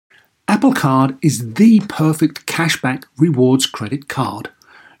Apple Card is the perfect cashback rewards credit card.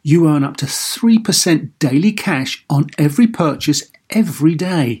 You earn up to 3% daily cash on every purchase every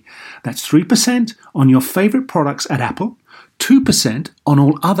day. That's 3% on your favorite products at Apple, 2% on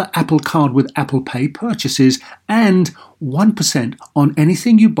all other Apple Card with Apple Pay purchases, and 1% on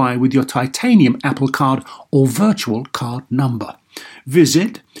anything you buy with your titanium Apple Card or virtual card number.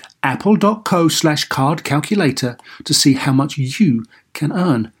 Visit apple.co/card calculator to see how much you can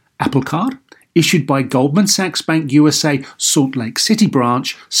earn. Apple Card, issued by Goldman Sachs Bank USA, Salt Lake City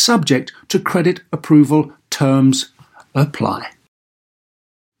branch, subject to credit approval. Terms apply.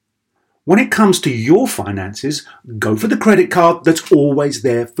 When it comes to your finances, go for the credit card that's always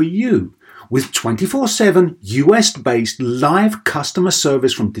there for you. With 24/7 US-based live customer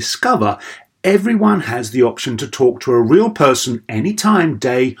service from Discover, everyone has the option to talk to a real person anytime,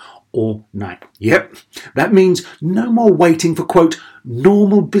 day or night. Yep, that means no more waiting for, quote,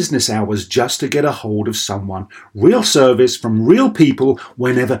 normal business hours just to get a hold of someone. Real service from real people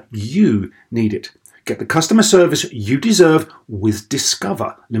whenever you need it. Get the customer service you deserve with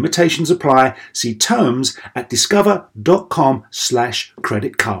Discover. Limitations apply. See terms at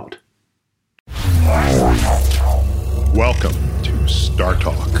discover.com/credit card. Welcome to Star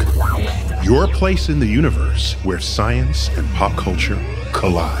Talk, your place in the universe where science and pop culture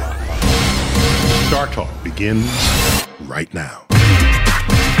collide. Star Talk begins right now.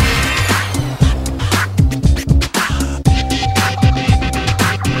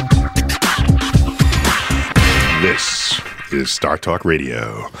 This is Star Talk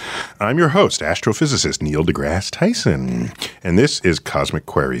Radio. I'm your host, astrophysicist Neil deGrasse Tyson, and this is Cosmic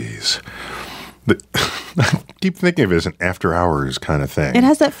Queries. I keep thinking of it as an after-hours kind of thing. It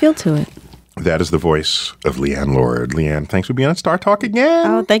has that feel to it. That is the voice of Leanne Lord. Leanne, thanks for being on Star Talk again.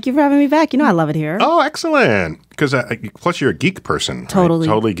 Oh, thank you for having me back. You know I love it here. Oh, excellent. Because plus you're a geek person. Totally.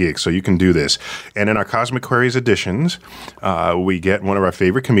 Right? Totally geek, so you can do this. And in our Cosmic Queries editions, we get one of our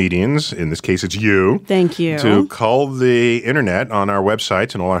favorite comedians, in this case it's you. Thank you. To cull the internet on our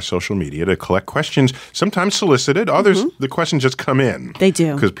websites and all our social media to collect questions, sometimes solicited, others the questions just come in. They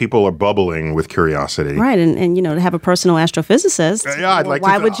do. Because people are bubbling with curiosity. Right, and you know, to have a personal astrophysicist,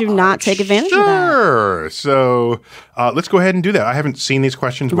 why would you not take advantage of that? Sure. So let's go ahead and do that. I haven't seen these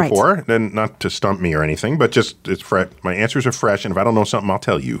questions before, and not to stump me or anything, but just it's fresh. My answers are fresh, and if I don't know something, I'll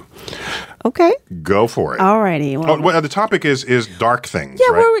tell you. Okay. Go for it. Alrighty. Well, the topic is dark things. Yeah,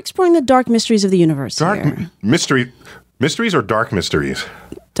 right? we're exploring the dark mysteries of the universe here. Mysteries or dark mysteries?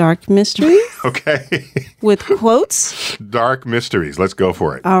 Dark mysteries? Okay. With quotes? Dark mysteries. Let's go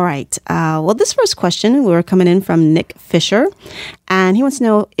for it. All right. Well, this first question, we're coming in from Nick Fisher, and he wants to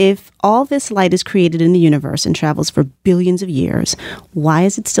know if all this light is created in the universe and travels for billions of years, why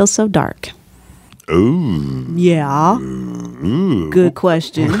is it still so dark? Ooh. Yeah. Ooh. Good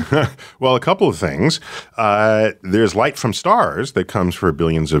question. Well, a couple of things. There's light from stars that comes for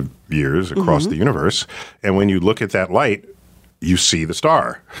billions of years across the universe. And when you look at that light, you see the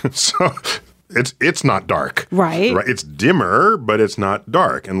star. So it's not dark. Right. It's dimmer, but it's not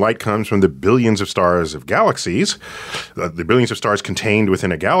dark. And light comes from the billions of stars of galaxies. The billions of stars contained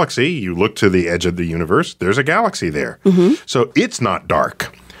within a galaxy. You look to the edge of the universe, there's a galaxy there. So it's not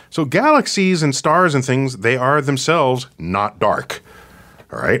dark. So galaxies and stars and things, they are themselves not dark.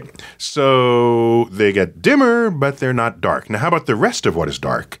 All right? So they get dimmer, but they're not dark. Now, how about the rest of what is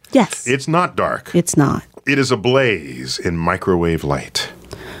dark? Yes. It's not dark. It's not. It is ablaze in microwave light.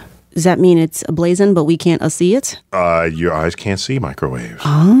 Does that mean it's ablazing, but we can't see it? Your eyes can't see microwaves.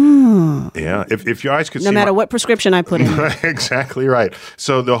 Oh. Yeah. If your eyes could see... No matter what prescription I put in. Exactly right.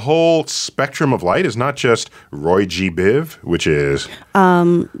 So the whole spectrum of light is not just Roy G. Biv, which is...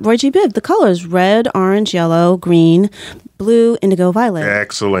 Roy G. Biv, the colors, red, orange, yellow, green, blue, indigo, violet.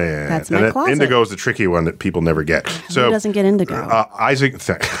 Excellent. That's my closet. Indigo is the tricky one that people never get. So, who doesn't get indigo?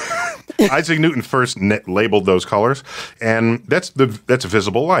 Isaac Newton first labeled those colors, and that's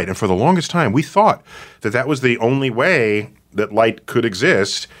visible light. And for the longest time, we thought that was the only way that light could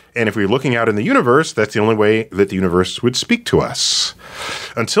exist. And if we were looking out in the universe, that's the only way that the universe would speak to us.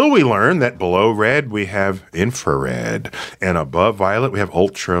 Until we learned that below red, we have infrared, and above violet, we have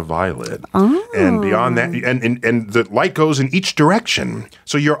ultraviolet. Oh. And beyond that, and the light goes in each direction.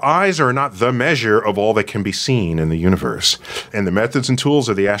 So your eyes are not the measure of all that can be seen in the universe. And the methods and tools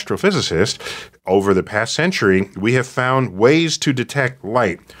of the astrophysicist, over the past century, we have found ways to detect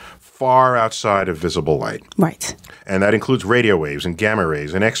light far outside of visible light. Right. And that includes radio waves and gamma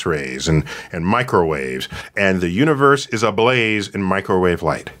rays and X-rays and microwaves. And the universe is ablaze in microwave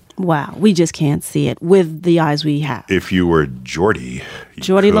light. Wow, we just can't see it with the eyes we have. If you were Geordi,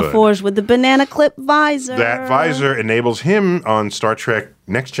 Geordi LaForge with the banana clip visor. That visor enables him on Star Trek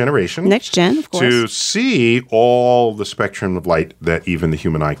Next Generation. Next Gen, of course. To see all the spectrum of light that even the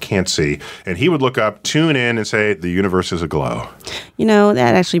human eye can't see. And he would look up, tune in, and say, the universe is aglow. You know,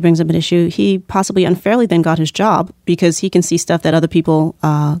 that actually brings up an issue. He possibly unfairly then got his job because he can see stuff that other people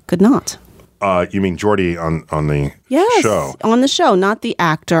could not. You mean Geordi on the show? Yes, on the show, not the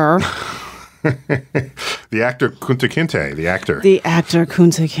actor. The actor Kunta Kinte, the actor. The actor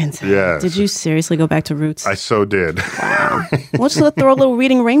Kunta Kinte. Yes. Did you seriously go back to roots? I so did. Wow. Let's throw a little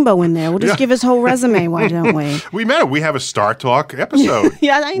Reading Rainbow in there. We'll just give his whole resume, why don't we? We met him. We have a Star Talk episode.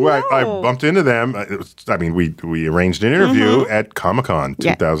 Yeah, I know. Where I bumped into them. We arranged an interview at Comic-Con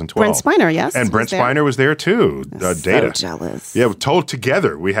 2012. Brent Spiner, yes. And Brent Spiner was there too. Data. So jealous. Yeah, told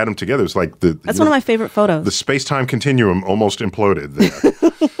together. We had them together. It was like That's one of my favorite photos. The space-time continuum almost imploded there.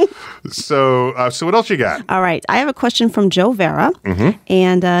 So what else you got? All right. I have a question from Joe Vera.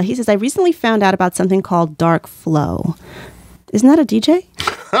 And he says, I recently found out about something called Dark Flow. Isn't that a DJ?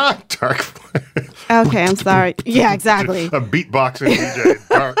 Dark Flow. Okay, I'm sorry. Yeah, exactly. A beatboxing DJ,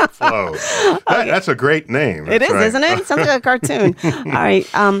 Dark Flow. That's a great name. It is, right. Isn't it? Sounds like a cartoon. All right.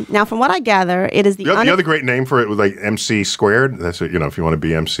 Now, from what I gather, it is the other great name for it was like MC Squared. That's if you want to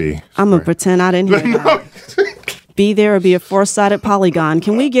be MC. I'm going to pretend I didn't hear that. Be there or be a four-sided polygon.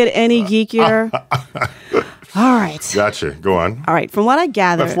 Can we get any geekier? All right. Gotcha. Go on. All right. From what I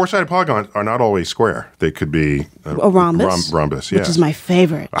gather... But four-sided polygons are not always square. They could be... a rhombus. Rhombus, yes. Which is my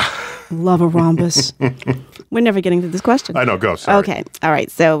favorite. Love a rhombus. We're never getting to this question. I know. Go. Sorry. Okay. All right.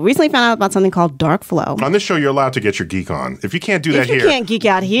 So recently found out about something called Dark Flow. On this show, you're allowed to get your geek on. If you can't do that here... If you can't geek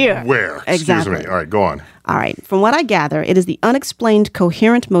out here. Where? Exactly. Excuse me. All right. Go on. All right. From what I gather, it is the unexplained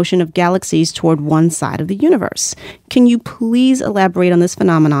coherent motion of galaxies toward one side of the universe. Can you please elaborate on this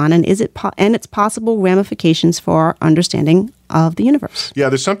phenomenon and and its possible ramifications for our understanding of the universe? Yeah,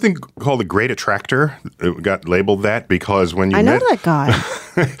 there's something called the Great Attractor. It got labeled that because when you I know that guy.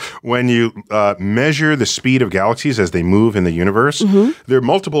 when you measure the speed of galaxies as they move in the universe, there are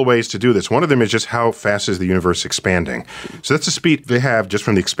multiple ways to do this. One of them is just how fast is the universe expanding. So that's the speed they have just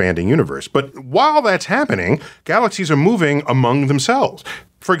from the expanding universe. But while that's happening, galaxies are moving among themselves.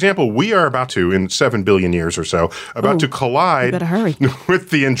 For example, we are about to, in 7 billion years or so, to collide with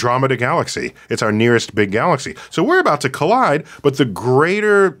the Andromeda Galaxy. It's our nearest big galaxy. So we're about to collide, but the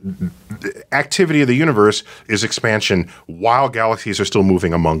greater activity of the universe is expansion while galaxies are still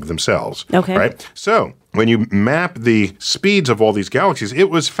moving among themselves. Okay. Right? So when you map the speeds of all these galaxies, it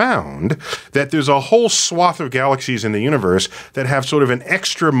was found that there's a whole swath of galaxies in the universe that have sort of an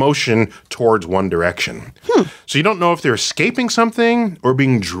extra motion towards one direction. So you don't know if they're escaping something or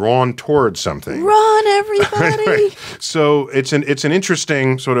being drawn towards something. Run, everybody! Right. So it's an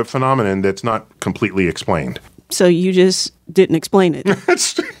interesting sort of phenomenon that's not completely explained. So you just didn't explain it.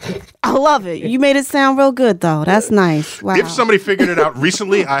 I love it. You made it sound real good, though. That's nice. Wow. If somebody figured it out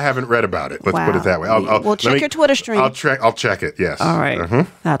recently, I haven't read about it. Let's put it that way. Well, check your Twitter stream. I'll check it, yes. All right.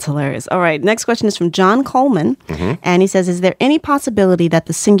 That's hilarious. All right. Next question is from John Coleman. And he says, is there any possibility that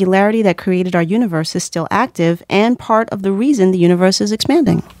the singularity that created our universe is still active and part of the reason the universe is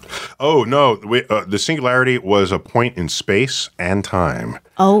expanding? Oh, no. The singularity was a point in space and time.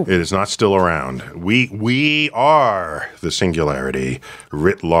 Oh. It is not still around. We are the singularity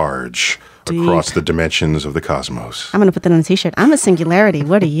writ large across the dimensions of the cosmos. I'm going to put that on a t-shirt. I'm a singularity.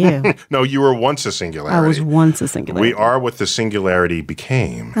 What are you? No, you were once a singularity. I was once a singularity. We are what the singularity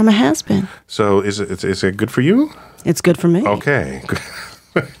became. I'm a has-been. So is it good for you? It's good for me. Okay.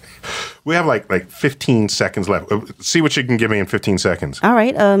 We have like 15 seconds left. See what you can give me in 15 seconds. All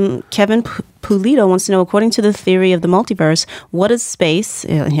right. Kevin Pulido wants to know, according to the theory of the multiverse, what is space,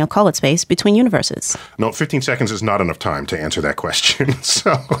 and he'll call it space, between universes? No, 15 seconds is not enough time to answer that question.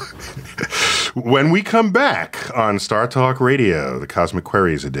 So when we come back on Star Talk Radio, the Cosmic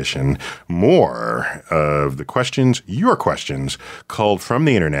Queries edition, more of the questions, your questions, called from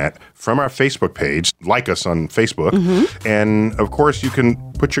the internet, from our Facebook page. Like us on Facebook. And, of course, you can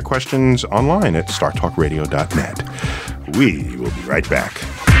put your questions online at startalkradio.net. We will be right back.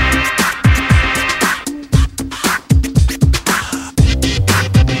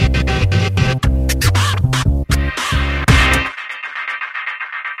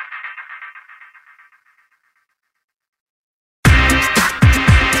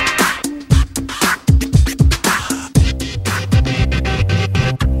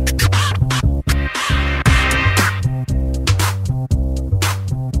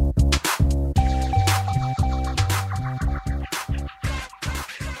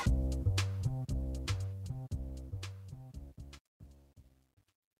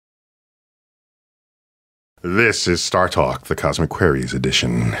 This is Star Talk, the Cosmic Queries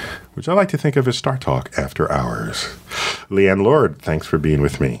edition, which I like to think of as Star Talk after hours. Leanne Lord, thanks for being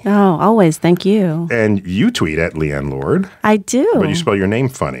with me. Oh, always. Thank you. And you tweet at Leanne Lord. I do. But you spell your name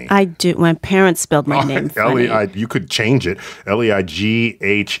funny. I do. My parents spelled my name funny. You could change it. Leighann.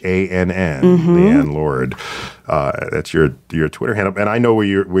 Leanne Lord. That's your Twitter handle. And I know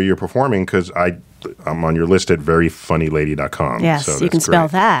where you're performing because I'm on your list at veryfunnylady.com. Yes, so you can spell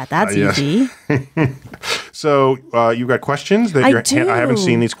that. That's easy. So you've got questions that I haven't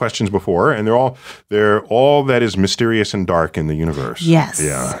seen these questions before, and they're all that is mysterious and dark in the universe. Yes.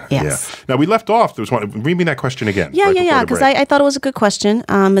 Yeah. Yes. Yeah. Now we left off. There was one. Read me that question again. Yeah. Because I thought it was a good question.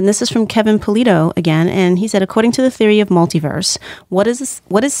 And this is from Kevin Polito again, and he said, according to the theory of multiverse, what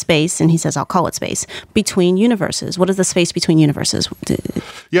is space? And he says, I'll call it space between universes. What is the space between universes?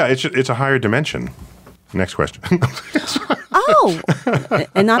 Yeah, it's a higher dimension. Next question.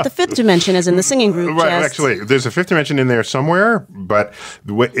 And not the fifth dimension as in the singing group. Right, actually, there's a fifth dimension in there somewhere, but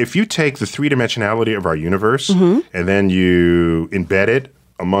if you take the three-dimensionality of our universe and then you embed it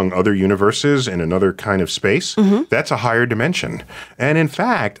among other universes in another kind of space, that's a higher dimension. And in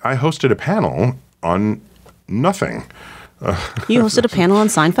fact, I hosted a panel on nothing. You hosted a panel on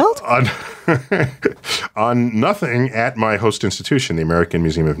Seinfeld? On nothing at my host institution, the American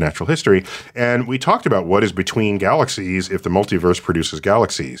Museum of Natural History. And we talked about what is between galaxies if the multiverse produces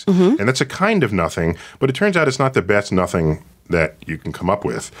galaxies. And that's a kind of nothing, but it turns out it's not the best nothing that you can come up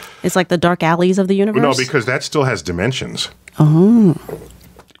with. It's like the dark alleys of the universe? No, because that still has dimensions. Oh.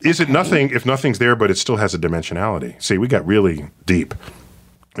 Is it nothing if nothing's there, but it still has a dimensionality? See, we got really deep.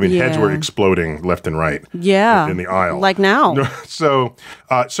 I mean, heads were exploding left and right. Yeah, in the aisle, like now. So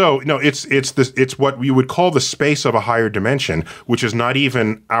it's what we would call the space of a higher dimension, which is not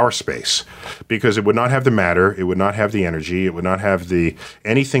even our space, because it would not have the matter, it would not have the energy, it would not have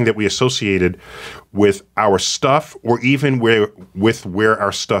anything that we associated with our stuff, or even where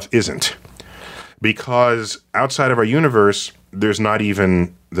our stuff isn't, because outside of our universe, there's not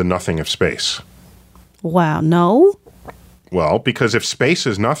even the nothing of space. Wow, no. Well, because if space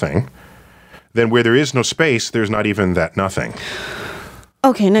is nothing, then where there is no space, there's not even that nothing.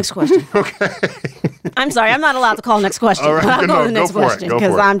 Okay, next question. Okay. I'm sorry, I'm not allowed to call next question. All right, I'll go to the next question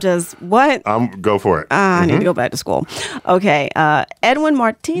because I'm just, what? Go for it. I need to go back to school. Okay, Edwin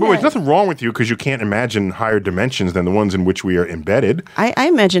Martinez. But there's nothing wrong with you because you can't imagine higher dimensions than the ones in which we are embedded. I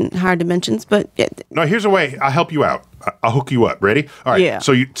imagine higher dimensions, but... No, here's a way. I'll help you out. I'll hook you up. Ready? All right. Yeah.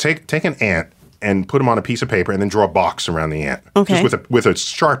 So you take an ant and put them on a piece of paper and then draw a box around the ant. Okay. Just with a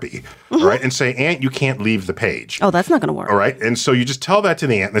Sharpie. All right. And say, ant, you can't leave the page. Oh, that's not going to work. All right. And so you just tell that to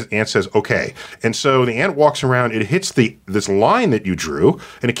the ant. And the ant says, okay. And so the ant walks around. It hits this line that you drew,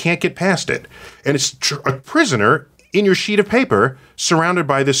 and it can't get past it. And it's a prisoner in your sheet of paper surrounded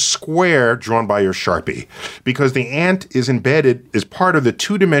by this square drawn by your Sharpie, because the ant is embedded as part of the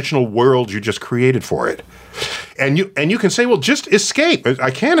two-dimensional world you just created for it. And you can say, well, just escape. I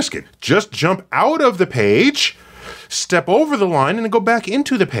can't escape. Just jump out of the page, step over the line, and then go back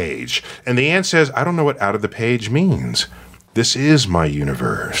into the page. And the ant says, I don't know what out of the page means. This is my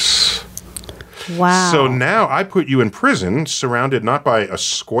universe. Wow. So now I put you in prison, surrounded not by a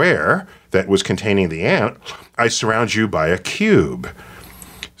square that was containing the ant. I surround you by a cube,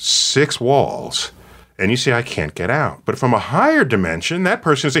 6 walls. And you say, I can't get out. But from a higher dimension, that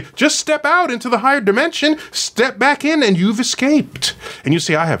person say, just step out into the higher dimension, step back in, and you've escaped. And you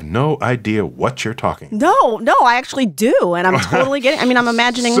say, I have no idea what you're talking about. No, I actually do. And I'm totally getting, I'm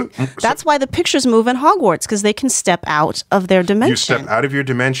imagining that's why the pictures move in Hogwarts, because they can step out of their dimension. You step out of your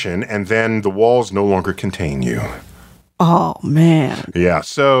dimension, and then the walls no longer contain you. Oh, man. Yeah,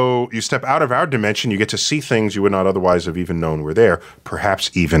 so you step out of our dimension, you get to see things you would not otherwise have even known were there, perhaps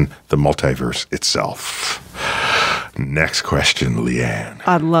even the multiverse itself. Next question, Leanne.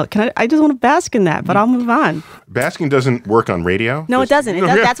 I just want to bask in that, but I'll move on. Basking doesn't work on radio? No, it doesn't.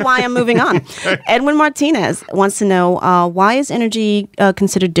 That's why I'm moving on. Edwin Martinez wants to know, why is energy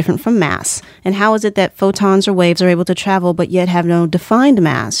considered different from mass? And how is it that photons or waves are able to travel but yet have no defined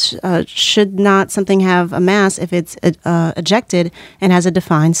mass? Should not something have a mass if it's ejected and has a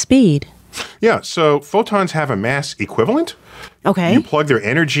defined speed? Yeah, so photons have a mass equivalent. Okay. You plug their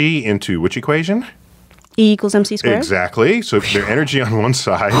energy into which equation? E equals mc squared? Exactly. So their energy on one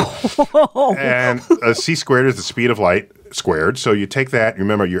side, and c squared is the speed of light squared. So you take that,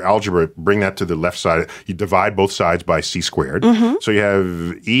 remember your algebra, bring that to the left side. You divide both sides by c squared. Mm-hmm. So you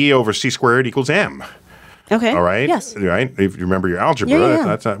have E over c squared equals m. Okay. All right. Yes. Right. If you remember your algebra,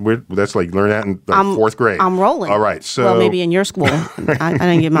 Yeah. that's like learn that in like fourth grade. I'm rolling. All right. So well, maybe in your school. I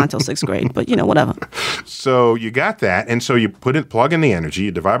didn't get mine until 6th grade, but whatever. So you got that, and so you plug in the energy,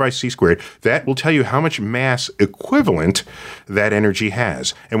 you divide by c². That will tell you how much mass equivalent that energy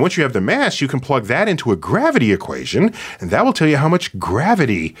has. And once you have the mass, you can plug that into a gravity equation, and that will tell you how much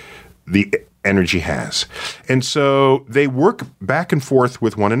gravity the energy has. And so they work back and forth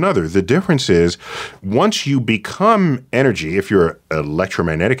with one another. The difference is once you become energy, if you're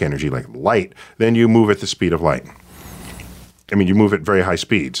electromagnetic energy like light, then you move at the speed of light. I mean, you move at very high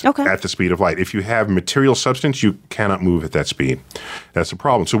speeds at the speed of light. If you have material substance, you cannot move at that speed. That's the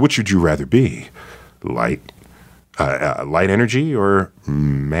problem. So which would you rather be? Light energy or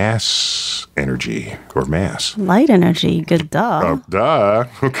mass energy or mass? Light energy. Good duh. Oh, duh.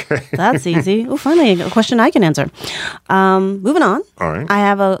 Okay. That's easy. Oh, finally, a question I can answer. Moving on. All right. I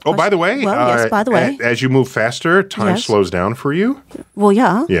have a question. Oh, by the way. Well, yes, by the way. As you move faster, time slows down for you? Well,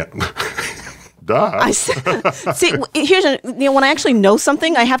 yeah. Yeah. Duh. I see. Here's when I actually know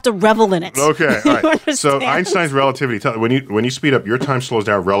something, I have to revel in it. Okay, all right. Understand? So Einstein's relativity, when you speed up, your time slows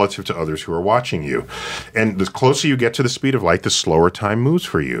down relative to others who are watching you, and the closer you get to the speed of light, the slower time moves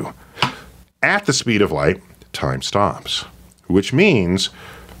for you. At the speed of light, time stops, which means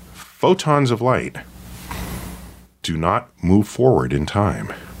photons of light do not move forward in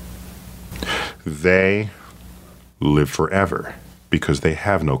time. They live forever because they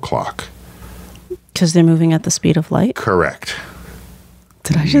have no clock. Because they're moving at the speed of light? Correct.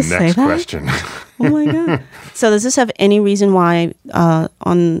 Did I just say that? Next question. Oh my God. So does this have any reason why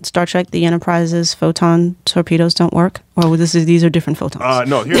on Star Trek, the Enterprise's photon torpedoes don't work? Or these are different photons?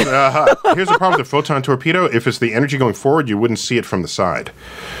 No, here's the problem with the photon torpedo. If it's the energy going forward, you wouldn't see it from the side.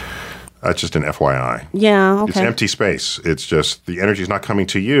 That's just an FYI. Yeah, okay. It's empty space. It's just the energy is not coming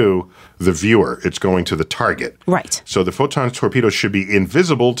to you, the viewer. It's going to the target. Right. So the photon torpedo should be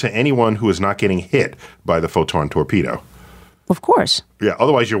invisible to anyone who is not getting hit by the photon torpedo. Of course. Yeah,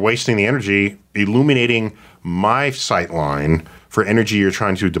 otherwise you're wasting the energy illuminating my sight line for energy you're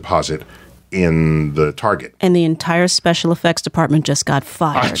trying to deposit in the target. And the entire special effects department just got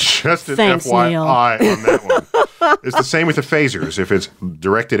fired. Just an Thanks, FYI Neil. on that one. It's the same with the phasers. If it's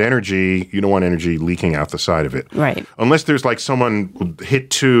directed energy, you don't want energy leaking out the side of it. Right. Unless there's like someone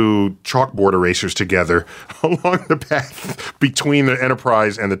hit two chalkboard erasers together along the path between the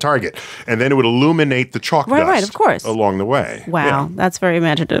Enterprise and the target. And then it would illuminate the chalk dust Right, of course. along the way. Wow, Yeah. that's very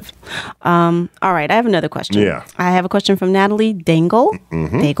imaginative. All right, I have another question. Yeah. I have a question from Natalie Dangle.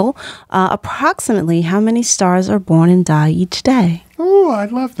 Mm-hmm. Dangle. Approximately how many stars are born and die each day? Oh, I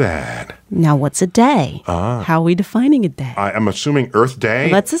love that. Now, what's a day? How are we defining a day? I'm assuming Earth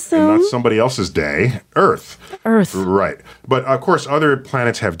Day. Let's assume. And not somebody else's day. Earth. Earth. Right. But of course, other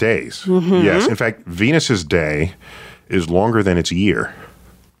planets have days. Mm-hmm. Yes. In fact, Venus's day is longer than its year.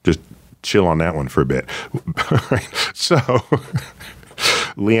 Just chill on that one for a bit. So,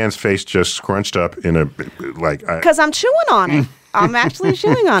 Leanne's face just scrunched up in a Because I'm chewing on it. I'm actually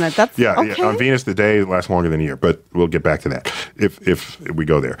chewing on it. That's yeah, okay. yeah. On Venus, the day lasts longer than a year, but we'll get back to that if we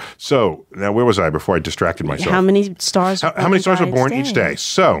go there. So now, where was I before I distracted myself? How many stars? How many stars are born each day?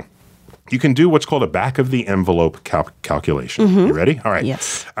 So you can do what's called a back of the envelope calculation. Mm-hmm. You ready? All right.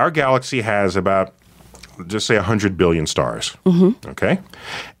 Yes. Our galaxy has about, just say, 100 billion stars. Mm-hmm. Okay.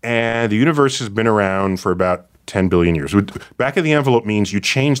 And the universe has been around for about 10 billion years. Back of the envelope means you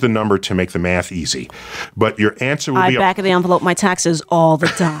change the number to make the math easy. But your answer will be... back of the envelope my taxes all the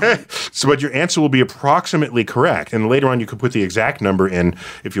time. But your answer will be approximately correct. And later on, you could put the exact number in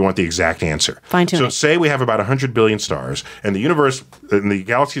if you want the exact answer. Fine-tune So it. say we have about 100 billion stars, and the universe, and the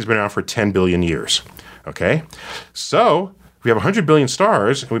galaxy has been around for 10 billion years. Okay? So we have 100 billion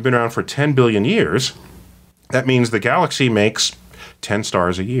stars, and we've been around for 10 billion years. That means the galaxy makes 10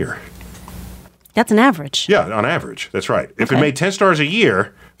 stars a year. That's an average. Yeah, on average. That's right. If it Okay. made 10 stars a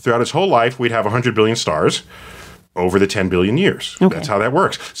year throughout its whole life, we'd have 100 billion stars over the 10 billion years. Okay. That's how that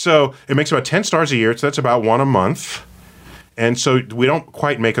works. So it makes about 10 stars a year. So that's about one a month. And so we don't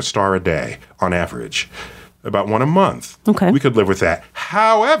quite make a star a day on average. About one a month. Okay. We could live with that.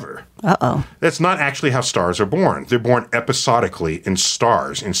 However, Uh-oh. that's not actually how stars are born. They're born episodically in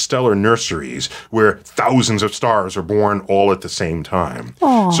stars, in stellar nurseries, where thousands of stars are born all at the same time.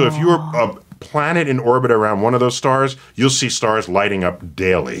 So if you're a planet in orbit around one of those stars, you'll see stars lighting up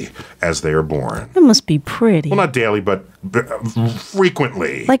daily as they are born. That must be pretty. Well, not daily, but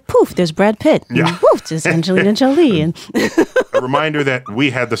frequently. Like, poof, there's Brad Pitt. And Yeah. poof, there's Angelina Jolie. And A reminder that we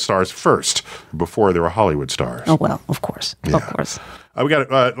had the stars first, before there were Hollywood stars. oh, well, of course. Of course. We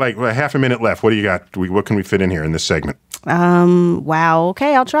got like half a minute left. What do you got? What can we fit in here in this segment? Wow.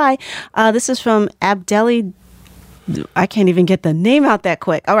 Okay, I'll try. This is from Abdeli. I can't even get the name out that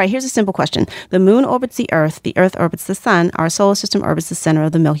quick. All right, here's a simple question. The moon orbits the Earth orbits the sun, our solar system orbits the center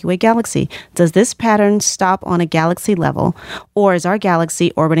of the Milky Way galaxy. Does this pattern stop on a galaxy level, or is our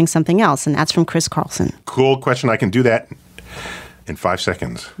galaxy orbiting something else? And that's from Chris Carlson. Cool question. I can do that in 5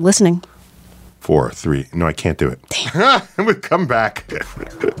 seconds. Listening. 4, 3. No, I can't do it. We'll come back.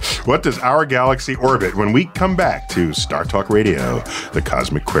 What does our galaxy orbit when we come back to Star Talk Radio, the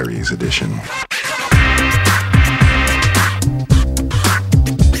Cosmic Queries edition?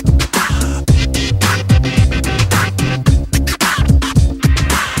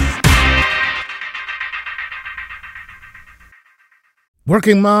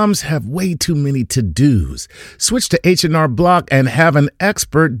 Working moms have way too many to-dos. Switch to H&R Block and have an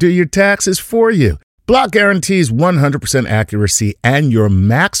expert do your taxes for you. Block guarantees 100% accuracy and your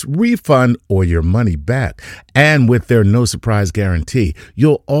max refund or your money back. And with their no surprise guarantee,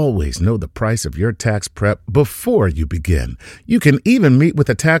 you'll always know the price of your tax prep before you begin. You can even meet with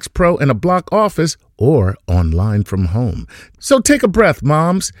a tax pro in a Block office or online from home. So take a breath,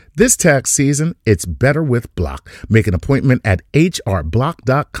 moms. This tax season, it's better with Block. Make an appointment at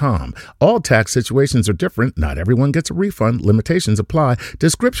hrblock.com. All tax situations are different. Not everyone gets a refund. Limitations apply.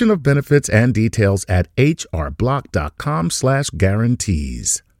 Description of benefits and details at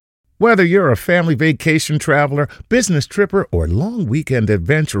hrblock.com/guarantees. Whether you're a family vacation traveler, business tripper, or long weekend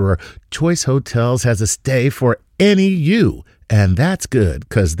adventurer, Choice Hotels has a stay for any you. And that's good,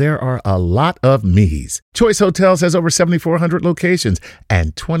 because there are a lot of me's. Choice Hotels has over 7,400 locations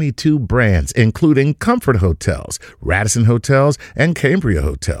and 22 brands, including Comfort Hotels, Radisson Hotels, and Cambria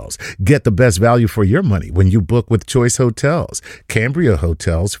Hotels. Get the best value for your money when you book with Choice Hotels. Cambria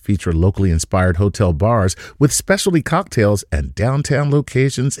Hotels feature locally inspired hotel bars with specialty cocktails and downtown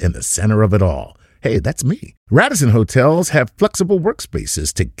locations in the center of it all. Hey, that's me. Radisson Hotels have flexible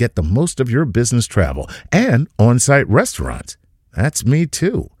workspaces to get the most of your business travel and on-site restaurants. That's me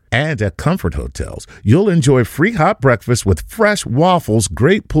too. And at Comfort Hotels, you'll enjoy free hot breakfast with fresh waffles,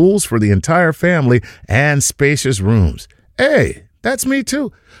 great pools for the entire family, and spacious rooms. Hey, that's me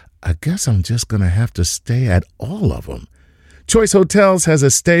too. I guess I'm just going to have to stay at all of them. Choice Hotels has a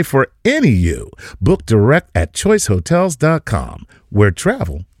stay for any you. Book direct at choicehotels.com, where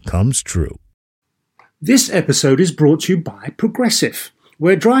travel comes true. This episode is brought to you by Progressive,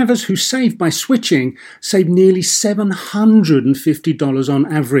 where drivers who save by switching save nearly $750 on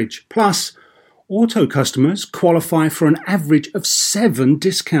average. Plus, auto customers qualify for an average of 7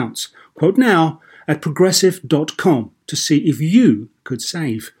 discounts. Quote now at progressive.com to see if you could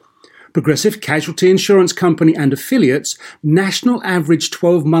save. Progressive Casualty Insurance Company and affiliates, national average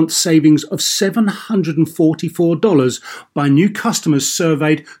 12-month savings of $744 by new customers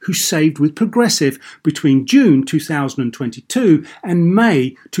surveyed who saved with Progressive between June 2022 and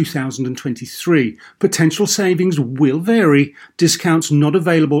May 2023. Potential savings will vary. Discounts not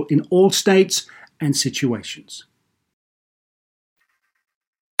available in all states and situations.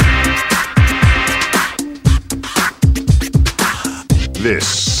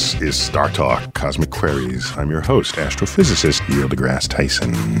 This is Star Talk Cosmic Queries. I'm your host, astrophysicist Neil deGrasse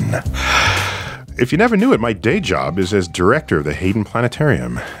Tyson. If you never knew it, my day job is as director of the Hayden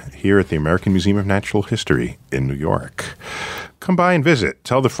Planetarium here at the American Museum of Natural History in New York. Come by and visit.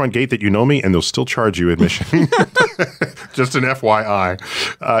 Tell the front gate that you know me, and they'll still charge you admission. Just an FYI.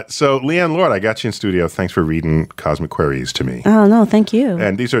 So, Leanne Lord, I got you in studio. Thanks for reading Cosmic Queries to me. Oh, no, thank you.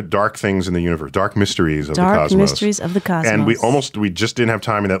 And these are dark things in the universe, dark mysteries of the cosmos. Dark mysteries of the cosmos. And we just didn't have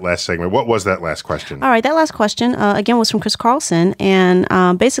time in that last segment. What was that last question? All right, that last question, again, was from Chris Carlson. And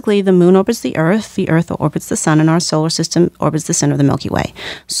basically, the moon orbits the Earth orbits the sun, and our solar system orbits the center of the Milky Way.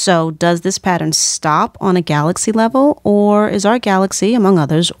 So does this pattern stop on a galaxy level, or is our galaxy, among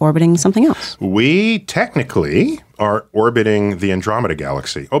others, orbiting something else? We technically are orbiting the Andromeda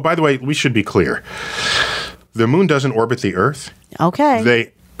Galaxy. Oh, by the way, we should be clear. The moon doesn't orbit the Earth.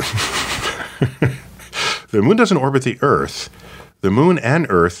 Okay. The moon doesn't orbit the Earth. The moon and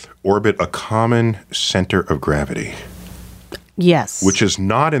Earth orbit a common center of gravity. Yes. Which is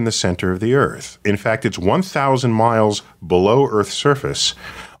not in the center of the Earth. In fact, it's 1,000 miles below Earth's surface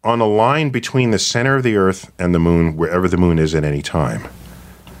on a line between the center of the Earth and the moon, wherever the moon is at any time.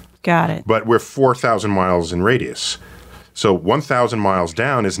 Got it. But we're 4,000 miles in radius. So 1,000 miles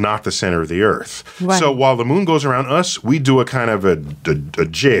down is not the center of the Earth. Right. So while the moon goes around us, we do a kind of a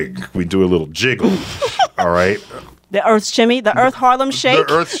jig. We do a little jiggle, all right? The Earth shimmy, the Earth Harlem shake.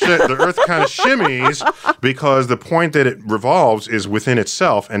 The Earth kind of shimmies because the point that it revolves is within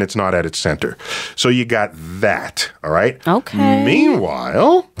itself and it's not at its center. So you got that, all right? Okay.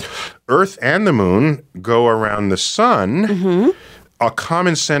 Meanwhile, Earth and the moon go around the sun, a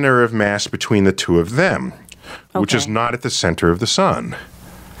common center of mass between the two of them, which is not at the center of the sun.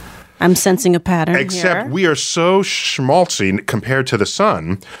 I'm sensing a pattern Except here. we are so schmaltzy compared to the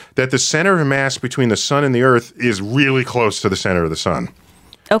sun that the center of mass between the sun and the Earth is really close to the center of the sun.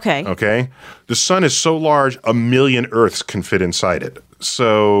 Okay. Okay? The sun is so large, 1 million Earths can fit inside it.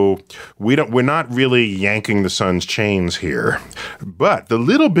 So we're not really yanking the sun's chains here. But the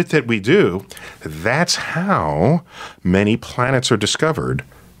little bit that we do, that's how many planets are discovered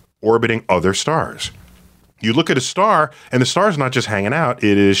orbiting other stars. You look at a star, and the star is not just hanging out,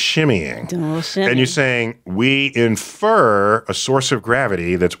 it is shimmying. And you're saying, we infer a source of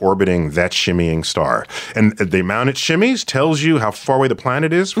gravity that's orbiting that shimmying star. And the amount it shimmies tells you how far away the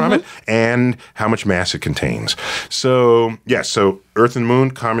planet is from it and how much mass it contains. So, yes, so Earth and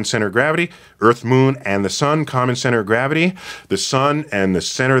Moon, common center of gravity. Earth, Moon, and the Sun, common center of gravity. The Sun and the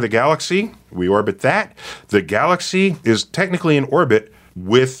center of the galaxy, we orbit that. The galaxy is technically in orbit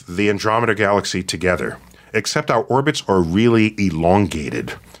with the Andromeda Galaxy together. Except our orbits are really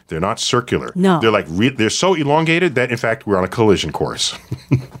elongated. They're not circular. No. They're like they're so elongated that, in fact, we're on a collision course.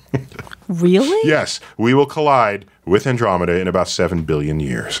 Really? Yes, we will collide with Andromeda in about 7 billion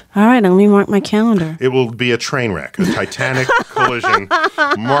years. All right, let me mark my calendar. It will be a train wreck, a Titanic collision.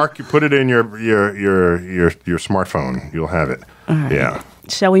 Put it in your smartphone. You'll have it. All right. Yeah.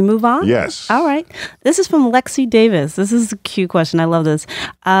 Shall we move on? Yes. All right. This is from Lexi Davis. This is a cute question. I love this.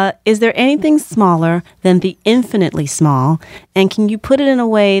 Is there anything smaller than the infinitely small? And can you put it in a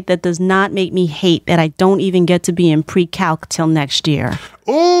way that does not make me hate that I don't even get to be in pre-calc till next year?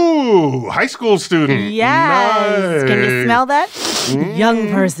 Ooh, high school student. Yes. Nice. Can you smell that? Young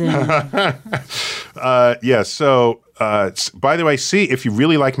person. Yeah, so by the way, see if you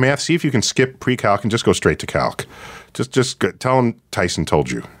really like math, see if you can skip pre-calc and just go straight to calc. Just tell him Tyson told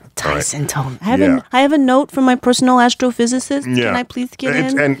you. Tyson told me. Yeah. I have a note from my personal astrophysicist. Yeah. Can I please get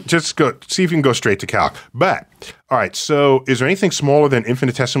in? And just go see if you can go straight to calc. But, all right, so is there anything smaller than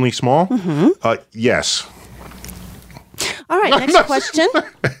infinitesimally small? Yes. All right, next question.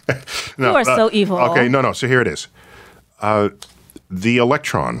 You are so evil. Okay, no. So here it is. The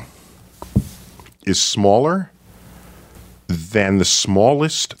electron is smaller than the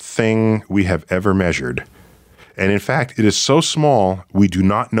smallest thing we have ever measured. And in fact, it is so small, we do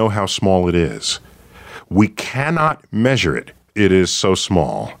not know how small it is. We cannot measure it. It is so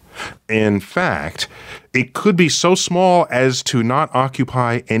small. In fact, it could be so small as to not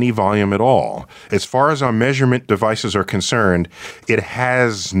occupy any volume at all. As far as our measurement devices are concerned, it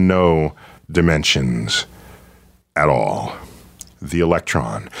has no dimensions at all. The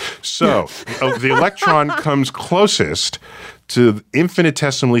electron. So the electron comes closest to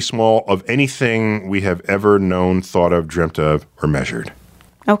infinitesimally small of anything we have ever known, thought of, dreamt of, or measured.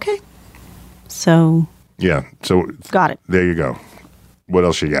 Okay. So. Yeah. So Got it. There you go. What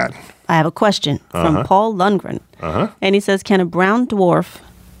else you got? I have a question from Paul Lundgren. And he says, can a brown dwarf...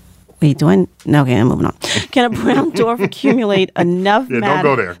 Wait, do I... No, okay, I'm moving on. Can a brown dwarf accumulate enough matter... don't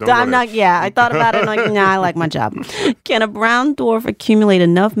go there. Don't go there. Yeah, I thought about it and I'm like, nah, I like my job. Can a brown dwarf accumulate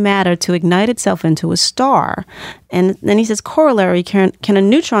enough matter to ignite itself into a star? And then he says, corollary, can a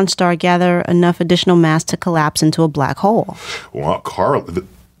neutron star gather enough additional mass to collapse into a black hole? Well,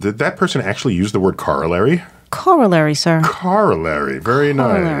 did that person actually use the word corollary? Corollary, sir. Corollary. Very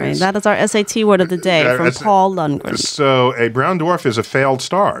Corollary. nice. That is our SAT word of the day from Paul Lundgren. So a brown dwarf is a failed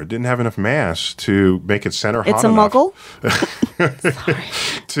star. It didn't have enough mass to make its center hot enough. It's a muggle?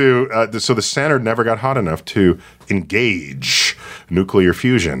 So the center never got hot enough to engage nuclear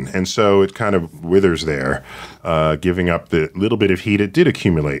fusion. And so it kind of withers there, giving up the little bit of heat it did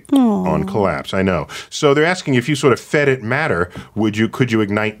accumulate on collapse. I know. So they're asking if you sort of fed it matter, could you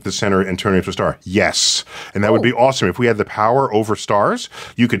ignite the center and turn it into a star? Yes. And that would be awesome. If we had the power over stars,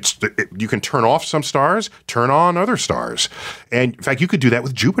 you can turn off some stars, turn on other stars. And in fact, you could do that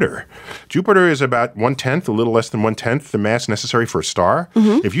with Jupiter. Jupiter is about 1/10, a little less than 1/10 the mass necessary for a star.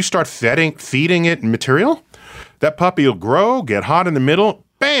 If you start feeding it material, that puppy will grow, get hot in the middle,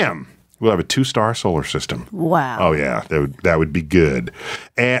 bam! We'll have a 2-star solar system. Wow. Oh, yeah. That would be good.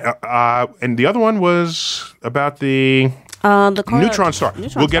 And the other one was about the neutron star.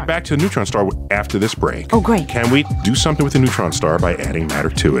 We'll get back to the neutron star after this break. Oh, great. Can we do something with the neutron star by adding matter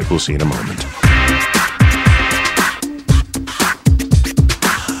to it? We'll see in a moment.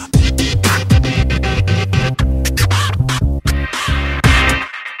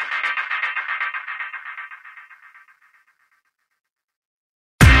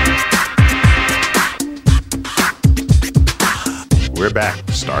 We're back.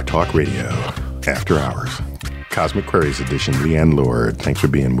 Star Talk Radio. After hours. Cosmic Queries edition. Leanne Lord, thanks for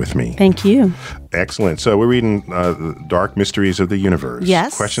being with me. Thank you. Excellent. So we're reading Dark Mysteries of the Universe.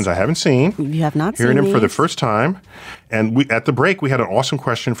 Yes. Questions I haven't seen. You have not Hearing seen them for the these. first time. And at the break, we had an awesome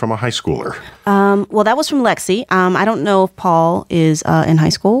question from a high schooler. Well, that was from Lexi. I don't know if Paul is in high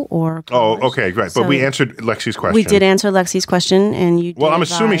school or college. Oh, okay, right. So But we answered Lexi's question. we did answer Lexi's question, and you. Well, did I'm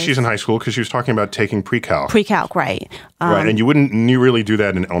assuming advise- she's in high school because she was talking about taking pre-calc. pre-calc, right? Right, and you wouldn't really do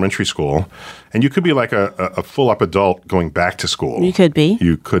that in elementary school. And you could be like a full-up adult going back to school. You could be.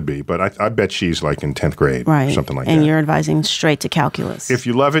 You could be. But I bet she's like in 10th grade Right. or something like and that. you're advising straight to calculus. If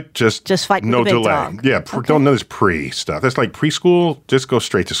you love it, just fight with no the big delay. dog. Yeah, don't know this pre-stuff. That's like preschool, just go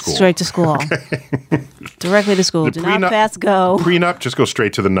straight to school. Straight to school. Directly to school. Do not prenup- fast go. Prenup, just go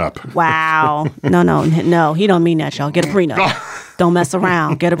straight to the nup. Wow. No. He don't mean that, y'all. Get a prenup. Don't mess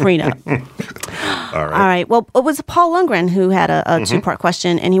around. Get a prenup. All right. All right. Well, it was Paul Lundgren who had a two-part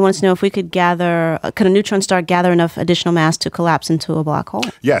question, and he wants to know if we could could a neutron star gather enough additional mass to collapse into a black hole?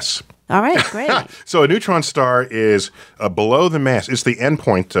 Yes. All right. Great. So a neutron star is below the mass. It's the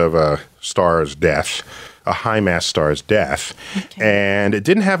endpoint of a star's death, a high mass star's death. And it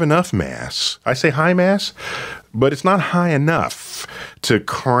didn't have enough mass. I say high mass, but it's not high enough to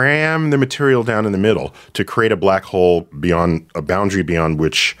cram the material down in the middle to create a black hole beyond a boundary beyond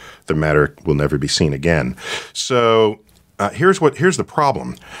which the matter will never be seen again. So here's the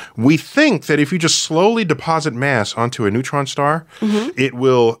problem. We think that if you just slowly deposit mass onto a neutron star, it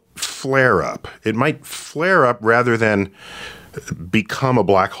will flare up. It might flare up rather than become a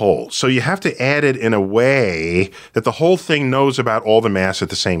black hole. So you have to add it in a way that the whole thing knows about all the mass at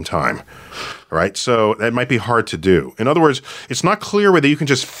the same time. Right? So that might be hard to do. In other words, it's not clear whether you can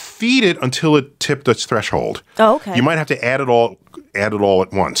just feed it until it tipped its threshold. Oh, okay. You might have to add it all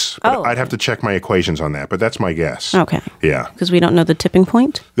at once. But Oh, I'd have to check my equations on that, but that's my guess. Okay. Yeah. Because we don't know the tipping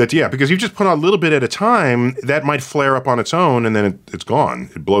point? Because you just put on a little bit at a time, that might flare up on its own, and then it's gone.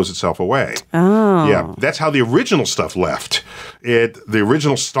 It blows itself away. Oh. Yeah, that's how the original stuff left. The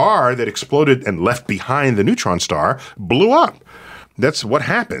original star that exploded and left behind the neutron star blew up. That's what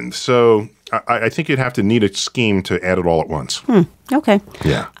happened. So I think you'd have to need a scheme to add it all at once. Okay.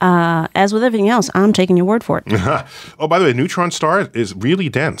 Yeah. As with everything else, I'm taking your word for it. Oh, by the way, neutron star is really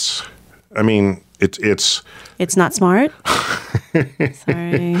dense. I mean, it's It's not smart.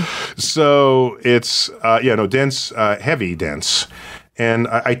 Sorry. so it's dense, heavy, dense. And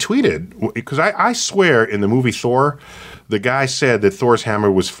I tweeted because I swear in the movie Thor, the guy said that Thor's hammer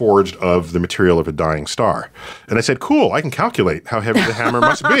was forged of the material of a dying star. And I said, cool, I can calculate how heavy the hammer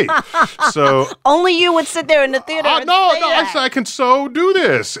must be. So Only you would sit there in the theater. and say that. I can so do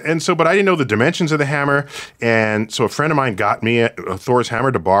this. And so, but I didn't know the dimensions of the hammer. And so a friend of mine got me a Thor's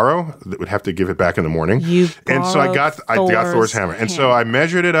hammer to borrow that would have to give it back in the morning. And so I got Thor's hammer. And so I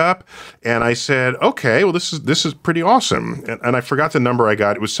measured it up and I said, okay, well, this is pretty awesome. And I forgot the number I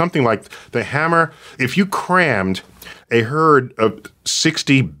got. It was something like the hammer, if you crammed a herd of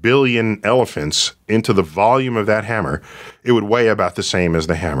 60 billion elephants into the volume of that hammer, it would weigh about the same as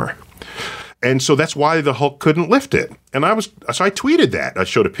the hammer. And so that's why the Hulk couldn't lift it. And so I tweeted that. I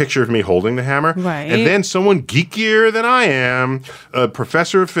showed a picture of me holding the hammer. Right. And then someone geekier than I am, a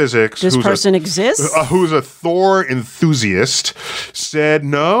professor of physics, This person exists? who's a Thor enthusiast, said,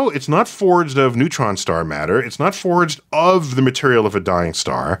 no, it's not forged of neutron star matter. It's not forged of the material of a dying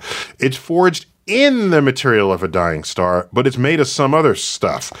star. It's forged in the material of a dying star, but it's made of some other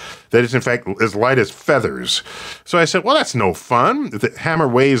stuff that is, in fact, as light as feathers. So I said, well, that's no fun. The hammer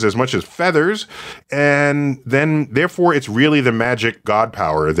weighs as much as feathers, and then, therefore, it's really the magic god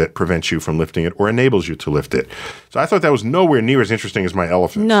power that prevents you from lifting it or enables you to lift it. So I thought that was nowhere near as interesting as my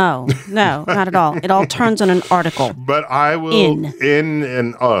elephant. No, not at all. It all turns on an article. But I will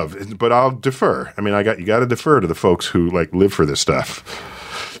but I'll defer. I mean, you got to defer to the folks who live for this stuff.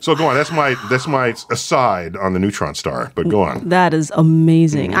 So go on. That's my aside on the neutron star. But go on. That is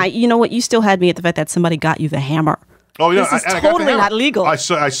amazing. You know what? You still had me at the fact that somebody got you the hammer. Oh yeah, This is I got the totally hammer. not legal. I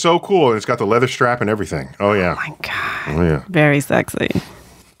so cool, and it's got the leather strap and everything. Oh yeah. My God. Oh yeah. Very sexy.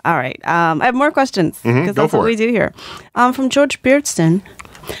 All right. I have more questions because Go that's for what we it. do here. From George Beardston.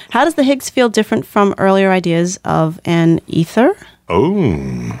 How does the Higgs field different from earlier ideas of an ether?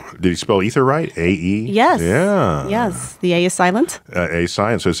 Oh, did he spell ether right? A-E? Yes. Yeah. Yes. The A is silent. A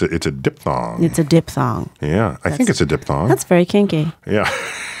science. So it's a diphthong. It's a diphthong. Yeah, I think it's a diphthong. That's very kinky. Yeah.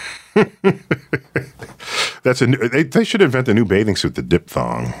 They should invent a new bathing suit, the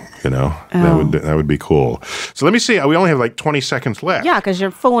diphthong. That would be cool. So let me see. We only have like 20 seconds left. Yeah, because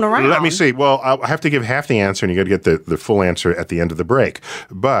you're fooling around. Let me see. Well, I have to give half the answer, and you got to get the full answer at the end of the break.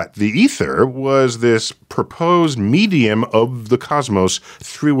 But the ether was this proposed medium of the cosmos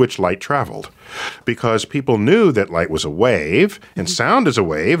through which light traveled. Because people knew that light was a wave and sound is a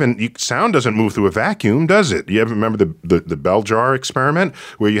wave, and sound doesn't move through a vacuum, does it? You ever remember the bell jar experiment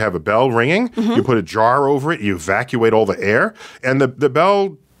where you have a bell ringing, you put a jar over it, you evacuate all the air, and the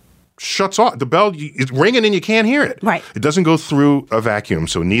bell shuts off. The bell is ringing and you can't hear it. Right. It doesn't go through a vacuum,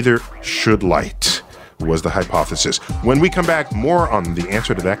 so neither should light, was the hypothesis. When we come back, more on the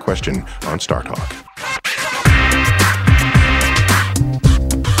answer to that question on Star Talk.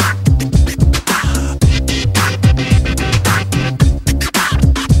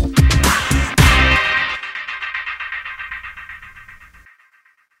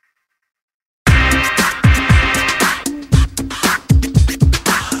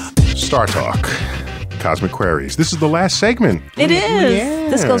 Star Talk, Cosmic Queries. This is the last segment. It is. Yeah.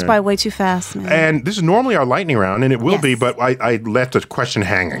 This goes by way too fast, man. And this is normally our lightning round, and it will be, but I left a question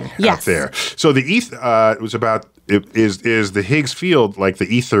hanging out there. So the ether was about, is the Higgs field like the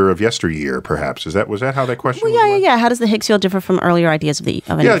ether of yesteryear, perhaps? Was that how that question was? Yeah. How does the Higgs field differ from earlier ideas of an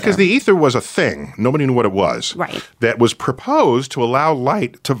ether? Because the ether was a thing. Nobody knew what it was. Right. That was proposed to allow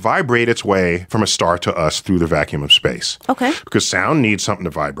light to vibrate its way from a star to us through the vacuum of space. Okay. Because sound needs something to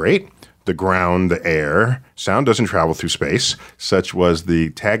vibrate. The ground, the air. Sound doesn't travel through space. Such was the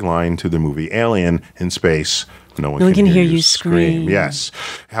tagline to the movie Alien: in space, no one can hear you scream. Yes.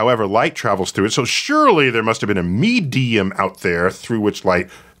 However, light travels through it. So surely there must have been a medium out there through which light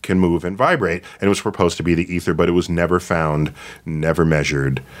can move and vibrate. And it was proposed to be the ether, but it was never found, never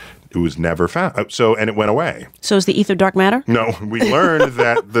measured. It was never found. And it went away. So is the ether dark matter? No, we learned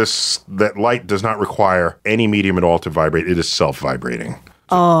that light does not require any medium at all to vibrate. It is self-vibrating.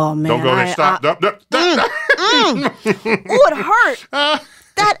 Oh, man. Don't go there. Stop. It hurt.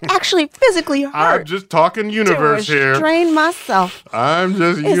 That actually physically hurt. I'm just talking universe here. Restrain myself. I'm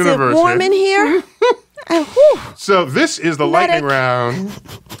just Is universe it warm here. in here? So this is the lightning round.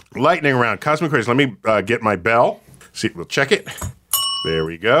 Lightning round. Cosmic Queries. Let me get my bell. See, we'll check it. There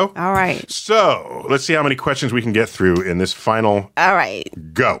we go. All right. So let's see how many questions we can get through in this final All right.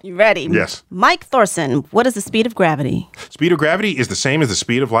 go. You ready? Yes. Mike Thorson, what is the speed of gravity? Speed of gravity is the same as the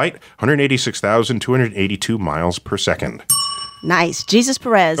speed of light, 186,282 miles per second. Nice. Jesus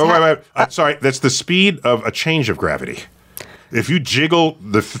Perez. Oh, wait. Sorry, that's the speed of a change of gravity. If you jiggle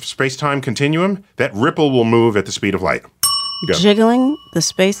the space-time continuum, that ripple will move at the speed of light. Go. Jiggling the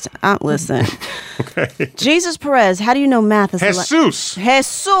space. Listen. Okay. Jesus Perez, how do you know math is Jesus.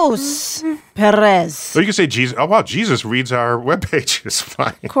 Jesus Perez. Or you can say Jesus. Oh, wow, Jesus reads our webpage. It's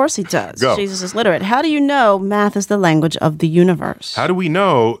fine. Of course he does. Go. Jesus is literate. How do you know math is the language of the universe? How do we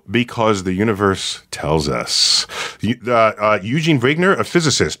know? Because the universe tells us. Eugene Wigner, a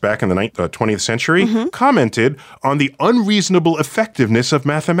physicist back in the 20th century, commented on the unreasonable effectiveness of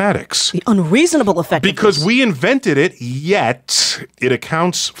mathematics. The unreasonable effectiveness. Because we invented it, yet it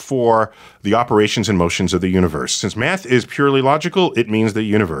accounts for the operations and motions of the universe. Since math is purely logical, it means the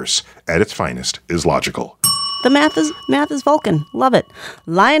universe, at its finest, is logical. The math is Vulcan. Love it.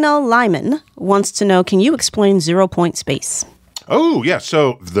 Lionel Lyman wants to know, can you explain 0-point space? Oh, yeah.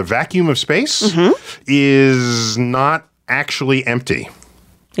 So the vacuum of space is not actually empty.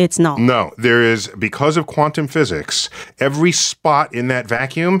 It's not. No, there is, because of quantum physics, every spot in that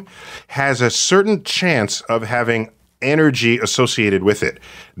vacuum has a certain chance of having energy associated with it,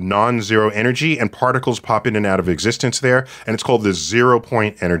 non-zero energy, and particles pop in and out of existence there, and it's called the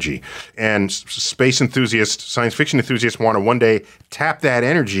 0-point energy. And space enthusiasts, science fiction enthusiasts want to one day tap that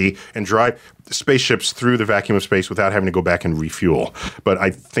energy and drive spaceships through the vacuum of space without having to go back and refuel. But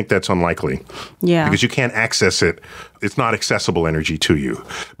I think that's unlikely. Yeah. Because you can't access it. It's not accessible energy to you.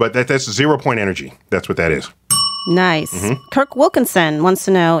 But that's 0-point energy. That's what that is. Nice. Kirk Wilkinson wants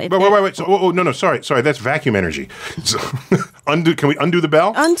to know if... Wait. So, no. Sorry. That's vacuum energy. So, can we undo the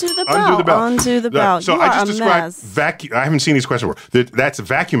bell? Undo the bell. So you I are just a described mess. vacuum. I haven't seen these questions before. That's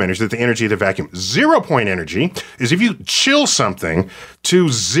vacuum energy. That's the energy of the vacuum. 0-point energy is if you chill something to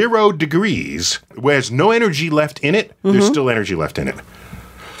 0 degrees, where there's no energy left in it, there's still energy left in it.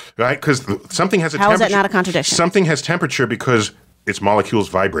 Right? Because something has a temperature. How is that not a contradiction? Something has temperature because its molecules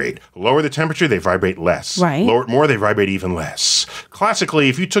vibrate. Lower the temperature, they vibrate less. Right. Lower it more, they vibrate even less. Classically,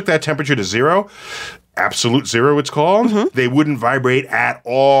 if you took that temperature to 0, absolute zero, it's called, they wouldn't vibrate at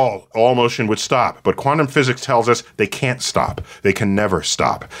all. All motion would stop. But quantum physics tells us they can't stop. They can never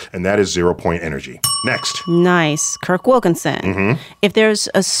stop. And that is 0-point energy. Next. Nice. Kirk Wilkinson. If there's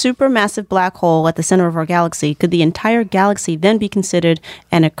a supermassive black hole at the center of our galaxy, could the entire galaxy then be considered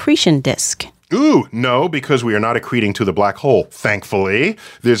an accretion disk? Ooh, no, because we are not accreting to the black hole, thankfully.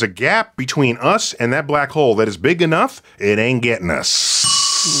 There's a gap between us and that black hole that is big enough, it ain't getting us.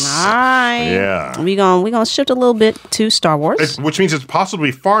 All right. Yeah. We gonna shift a little bit to Star Wars. Which means it's possible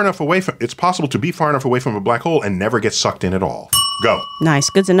to be far enough away from a black hole and never get sucked in at all. Go. Nice.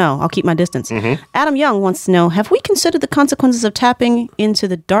 Good to know. I'll keep my distance. Adam Young wants to know, have we considered the consequences of tapping into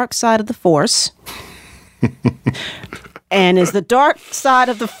the dark side of the Force? And is the dark side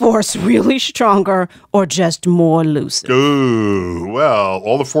of the Force really stronger or just more elusive? Ooh, well,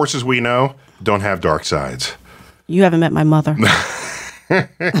 all the forces we know don't have dark sides. You haven't met my mother.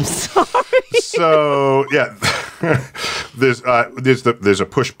 I'm sorry. So, yeah, there's a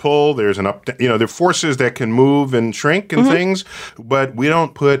push-pull, there's an up, there are forces that can move and shrink and things, but we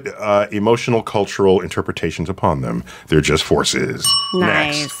don't put emotional, cultural interpretations upon them. They're just forces.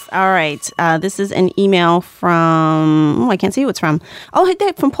 Nice. Next. All right. This is an email from, I can't see who it's from. Oh,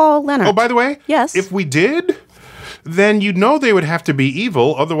 hey, from Paul Leonard. Oh, by the way, yes. If we did, then you'd know they would have to be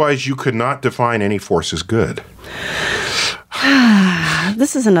evil, otherwise you could not define any force as good.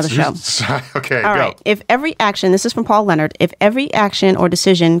 This is another show. Okay, All go. right. If every action, this is from Paul Leonard, if every action or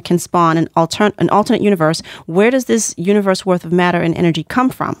decision can spawn an alternate universe, where does this universe worth of matter and energy come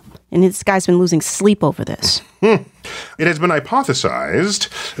from? And this guy's been losing sleep over this. It has been hypothesized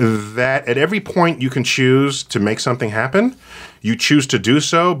that at every point you can choose to make something happen, you choose to do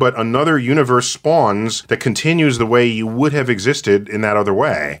so, but another universe spawns that continues the way you would have existed in that other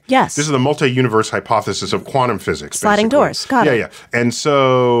way. Yes. This is the multi-universe hypothesis of quantum physics. Sliding basically. doors. Got it. Yeah. And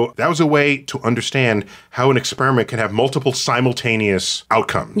so that was a way to understand how an experiment can have multiple simultaneous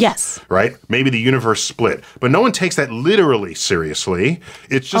outcomes. Yes. Right? Maybe the universe split. But no one takes that literally seriously.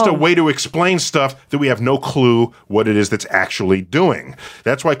 It's just a way to explain stuff that we have no clue what it is that's actually doing.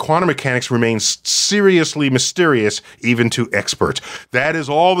 That's why quantum mechanics remains seriously mysterious even to experts. That is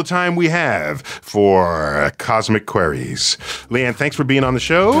all the time we have for Cosmic Queries. Leanne, thanks for being on the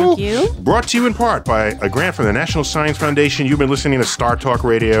show. Thank you. Brought to you in part by a grant from the National Science Foundation. You've been listening to Star Talk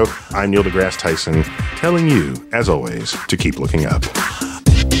Radio. I'm Neil deGrasse Tyson, telling you, as always, to keep looking up.